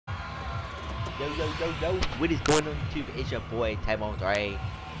Yo, what is going on YouTube? It's your boy Tamo3.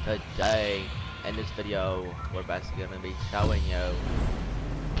 Today in this video we're basically gonna be showing you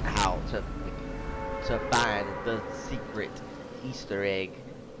how to find the secret Easter egg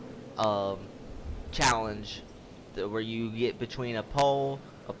challenge where you get between a pole,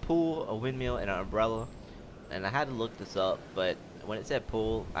 a pool, a windmill, and an umbrella. And I had to look this up, but when it said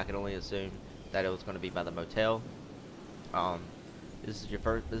pool, I could only assume that it was going to be by the motel. This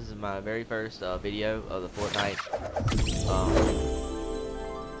is my very first video of the Fortnite.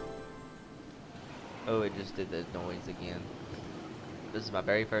 Oh, it just did the noise again. This is my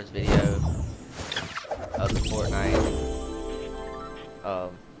very first video of the Fortnite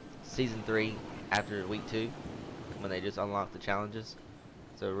season 3 after week 2 when they just unlocked the challenges.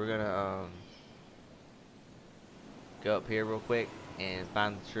 So we're gonna go up here real quick and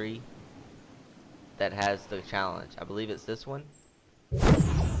find the tree that has the challenge. I believe it's this one.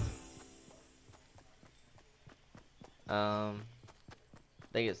 I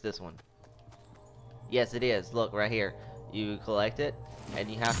think it's this one. Yes, it is. Look right here. You collect it and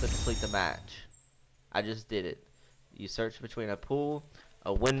you have to complete the match. I just did it. You search between a pool,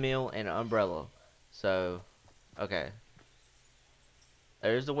 a windmill, and an umbrella. So, okay.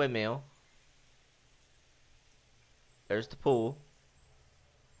 There's the windmill. There's the pool.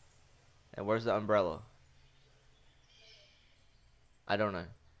 And where's the umbrella? I don't know.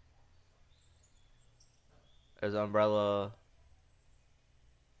 There's an umbrella.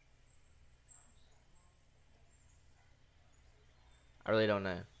 I really don't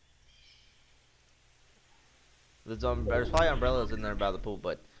know. There's probably umbrellas in there by the pool,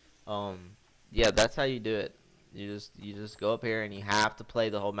 but yeah, that's how you do it. You just go up here and you have to play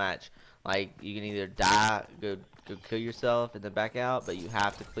the whole match. Like, you can either die, go kill yourself and then back out, but you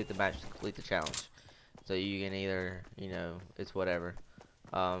have to complete the match to complete the challenge. So you can either, you know, it's whatever.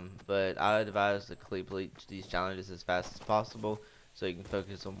 But I advise to complete these challenges as fast as possible, so you can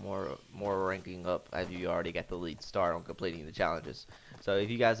focus on more ranking up after you already got the lead start on completing the challenges. So if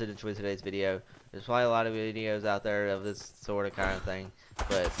you guys did enjoy today's video, there's probably a lot of videos out there of this sort of kind of thing,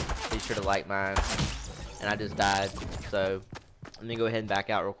 but be sure to like mine. And I just died, so let me go ahead and back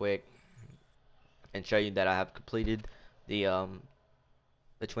out real quick and show you that I have completed the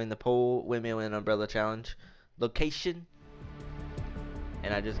between the pool, windmill, and umbrella challenge location.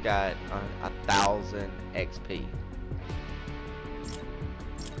 And I just got 1,000 XP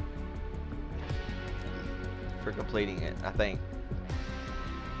for completing it, I think.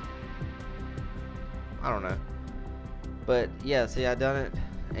 I don't know. But yeah, see, I done it,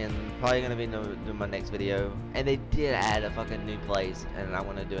 and probably gonna be doing my next video. And they did add a fucking new place, and I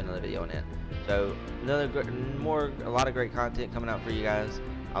want to do another video on it. So a lot of great content coming out for you guys.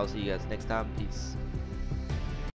 I'll see you guys next time. Peace.